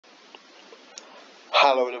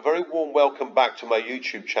Hello and a very warm welcome back to my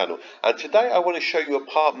YouTube channel, and today I want to show you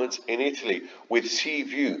apartments in Italy with sea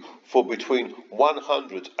view for between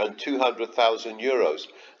 100 and 200,000 euros.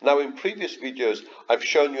 Now in previous videos I've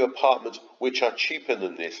shown you apartments which are cheaper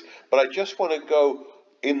than this, but I just want to go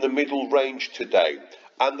in the middle range today.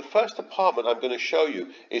 And the first apartment I'm going to show you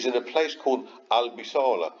is in a place called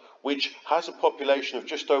Albisola, which has a population of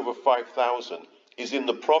just over 5,000. Is in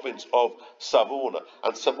the province of Savona,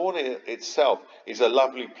 and Savona itself is a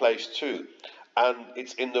lovely place too, and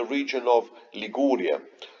it's in the region of Liguria.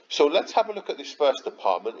 So let's have a look at this first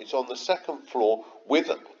apartment. It's on the second floor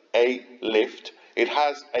with a lift. It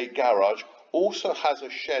has a garage, also has a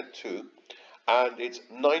shed too, and it's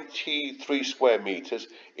 93 square meters.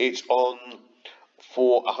 It's on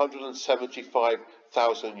for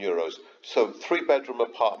 175,000 euros. So 3-bedroom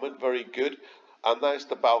apartment, very good. And there's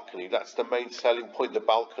the balcony. That's the main selling point, the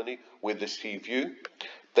balcony with the sea view.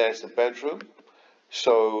 There's the bedroom.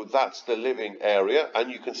 So that's the living area.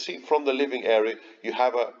 And you can see from the living area, you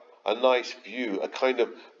have a nice view, a kind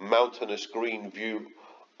of mountainous green view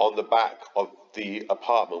on the back of the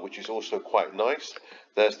apartment, which is also quite nice.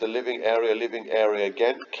 There's the living area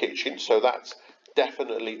again, kitchen. So that's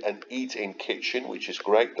definitely an eat-in kitchen, which is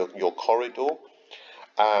great, your corridor.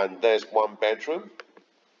 And there's one bedroom.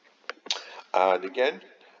 And again,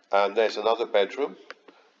 and there's another bedroom.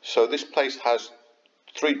 So this place has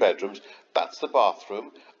 3 bedrooms. That's the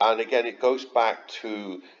bathroom, and again it goes back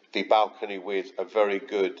to the balcony with a very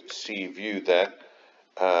good sea view there.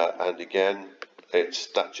 And again,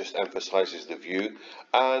 that just emphasizes the view,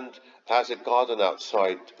 and has a garden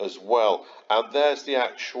outside as well. And there's the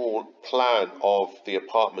actual plan of the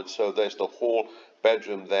apartment. So there's the hall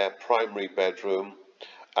bedroom there, primary bedroom.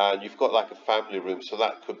 And you've got like a family room, so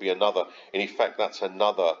that could be another. In effect, that's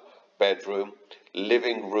another bedroom,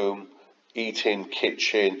 living room, eat-in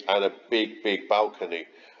kitchen, and a big balcony.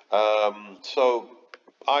 So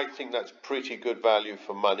I think that's pretty good value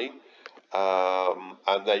for money.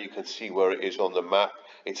 And there you can see where it is on the map.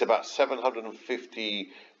 It's about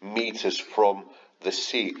 750 meters from the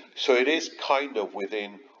sea, so it is kind of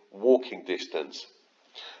within walking distance.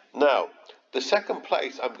 Now, the second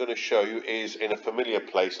place I'm going to show you is in a familiar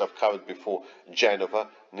place I've covered before, Genova,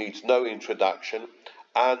 needs no introduction.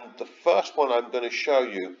 And the first one I'm going to show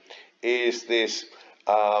you is this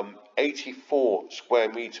 84 square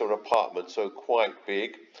meter apartment, so quite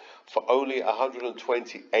big, for only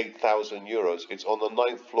 128,000 euros. It's on the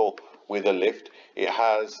 9th floor with a lift. It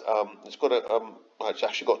has, it's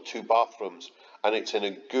actually got 2 bathrooms, and it's in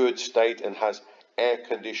a good state and has air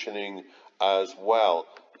conditioning as well.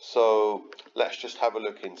 So let's just have a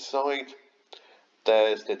look inside.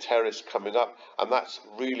 There's the terrace coming up, and that's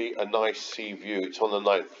really a nice sea view. It's on the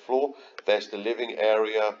 9th floor. There's the living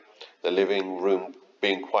area, the living room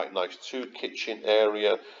being quite nice too, kitchen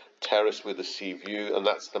area, terrace with a sea view, and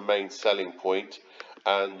that's the main selling point.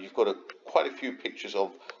 And you've got quite a few pictures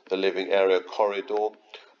of the living area, corridor,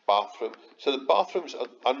 bathroom. So the bathrooms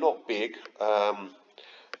are not big,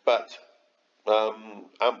 but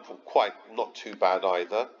ample, quite not too bad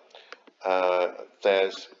either.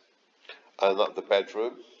 There's another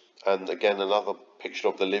bedroom, and again another picture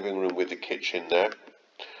of the living room with the kitchen there,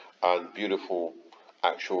 and beautiful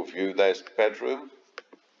actual view. There's bedroom,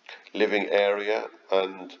 living area,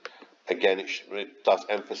 and again it does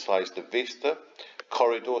emphasize the vista.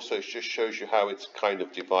 Corridor, so it just shows you how it's kind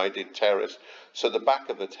of divided. Terrace, so the back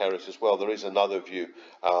of the terrace as well, there is another view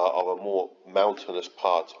of a more mountainous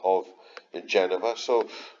part of Genova. So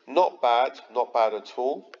not bad at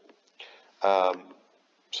all.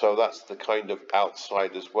 So that's the kind of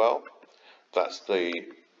outside as well. That's the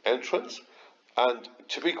entrance. And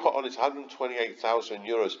to be quite honest, 128,000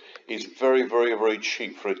 euros is very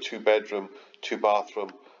cheap for a 2-bedroom,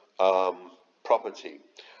 2-bathroom property.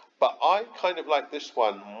 But I kind of like this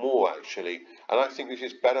one more actually, and I think this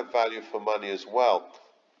is better value for money as well,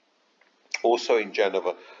 also in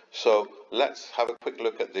Genova. So let's have a quick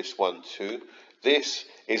look at this one too. This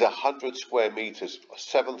is 100 square meters,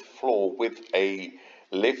 7th floor with a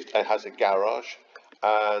lift. It has a garage,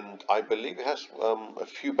 and I believe it has a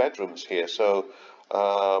few bedrooms here. So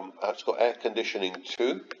it's got air conditioning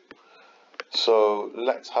too. So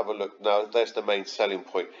let's have a look now. There's the main selling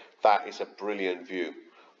point. That is a brilliant view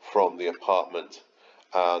from the apartment,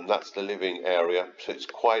 and that's the living area. So it's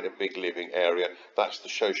quite a big living area. That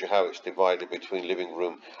shows you how it's divided between living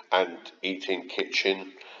room and eat-in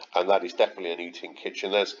kitchen, and that is definitely an eat-in kitchen.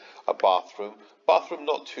 There's a bathroom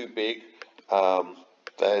not too big.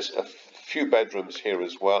 There's a few bedrooms here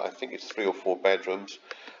as well. I think it's 3 or 4 bedrooms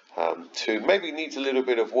too. Maybe needs a little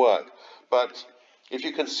bit of work, but if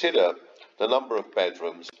you consider the number of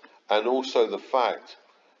bedrooms and also the fact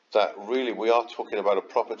that really we are talking about a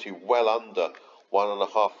property well under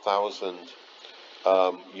 1,500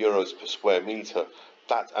 euros per square meter,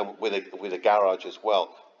 that, and with a garage as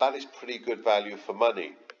well. That is pretty good value for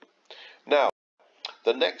money. Now,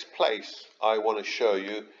 the next place I want to show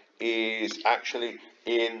you is actually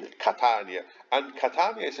in Catania, and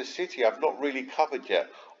Catania is a city I've not really covered yet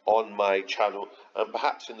on my channel, and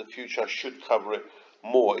perhaps in the future I should cover it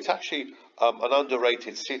more. It's actually an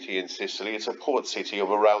underrated city in Sicily. It's a port city of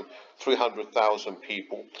around 300,000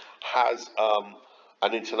 people, has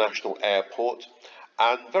an international airport,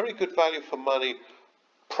 and very good value for money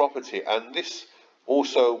property. And this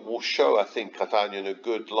also will show, I think, Catania in a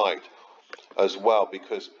good light as well,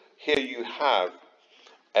 because here you have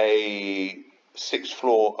a 6th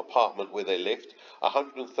floor apartment with a lift,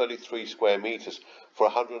 133 square meters for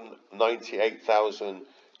 198,000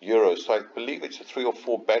 euros. So I believe it's a 3 or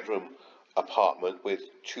 4 bedroom apartment with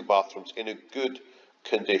 2 bathrooms in a good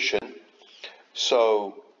condition.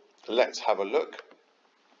 So let's have a look.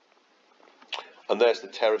 And there's the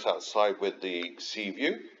terrace outside with the sea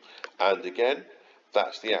view. And again,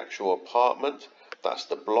 that's the actual apartment. That's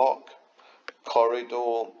the block,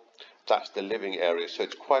 corridor. That's the living area. So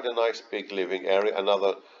it's quite a nice big living area.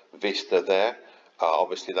 Another vista there.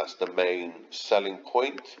 Obviously, that's the main selling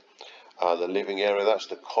point. The living area, that's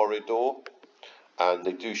the corridor. And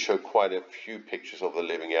they do show quite a few pictures of the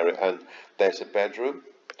living area. And there's a bedroom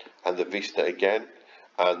and the vista again.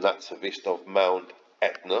 And that's a vista of Mount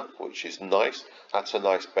Etna, which is nice. That's a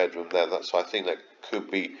nice bedroom there. So I think that could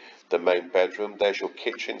be the main bedroom. There's your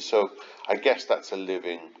kitchen. So I guess that's a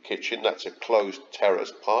living kitchen. That's a closed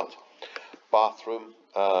terrace part. Bathroom.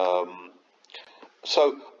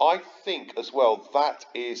 So I think as well that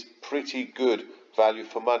is pretty good value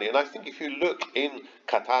for money. And I think if you look in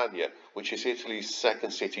Catania, which is Italy's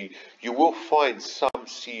second city, you will find some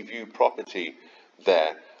sea view property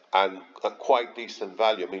there and a quite decent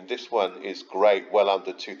value. I mean, this one is great, well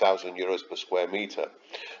under 2,000 euros per square meter.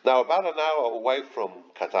 Now, about an hour away from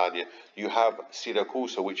Catania, you have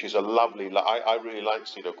Siracusa, which is a lovely, I really like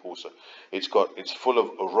Siracusa. It's full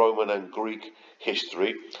of Roman and Greek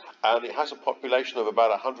history, and it has a population of about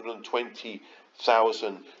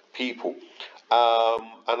 120,000 people.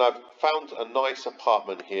 And I've found a nice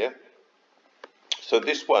apartment here. So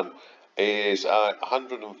this one is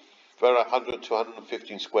 100 to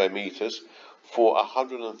 115 square meters for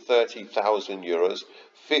 130,000 euros.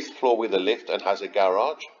 5th floor with a lift and has a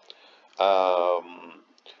garage.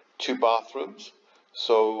 2 bathrooms.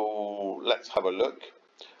 So let's have a look.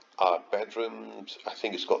 Bedrooms. I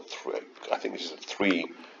think it's got 3. I think this is a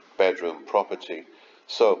 3-bedroom property.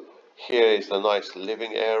 So here is the nice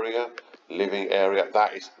living area.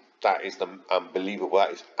 That is the unbelievable.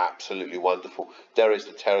 That is absolutely wonderful. There is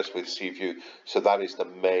the terrace with sea view. So that is the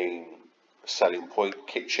main selling point.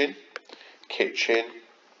 Kitchen,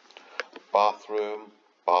 bathroom.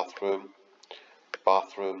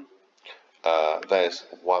 There's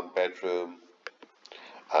 1 bedroom.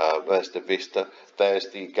 There's the vista. There's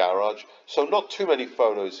the garage. So not too many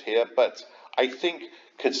photos here, but I think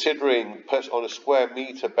considering on a square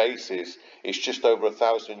meter basis, it's just over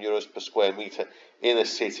 1,000 euros per square meter in a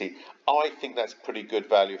city. I think that's pretty good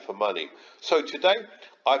value for money. So today,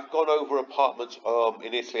 I've gone over apartments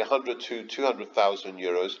in Italy, 100 to 200,000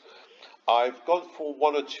 euros. I've gone for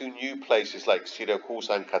 1 or 2 new places like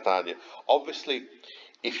Siracusa and Catania. Obviously,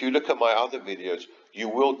 if you look at my other videos, you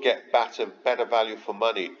will get better value for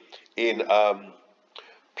money in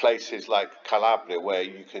places like Calabria, where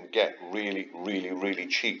you can get really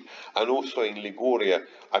cheap. And also in Liguria,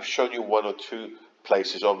 I've shown you 1 or 2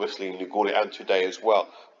 places, obviously in Liguria and today as well.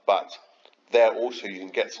 But there also you can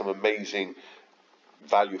get some amazing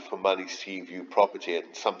value for money sea view property, and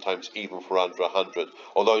sometimes even for under 100,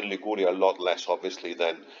 although in Liguria a lot less obviously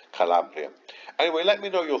than Calabria. Anyway, let me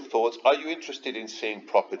know your thoughts. Are you interested in seeing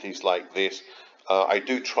properties like this? I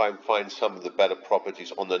do try and find some of the better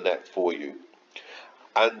properties on the net for you.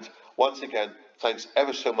 And once again, thanks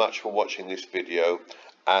ever so much for watching this video,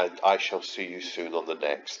 and I shall see you soon on the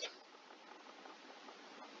next.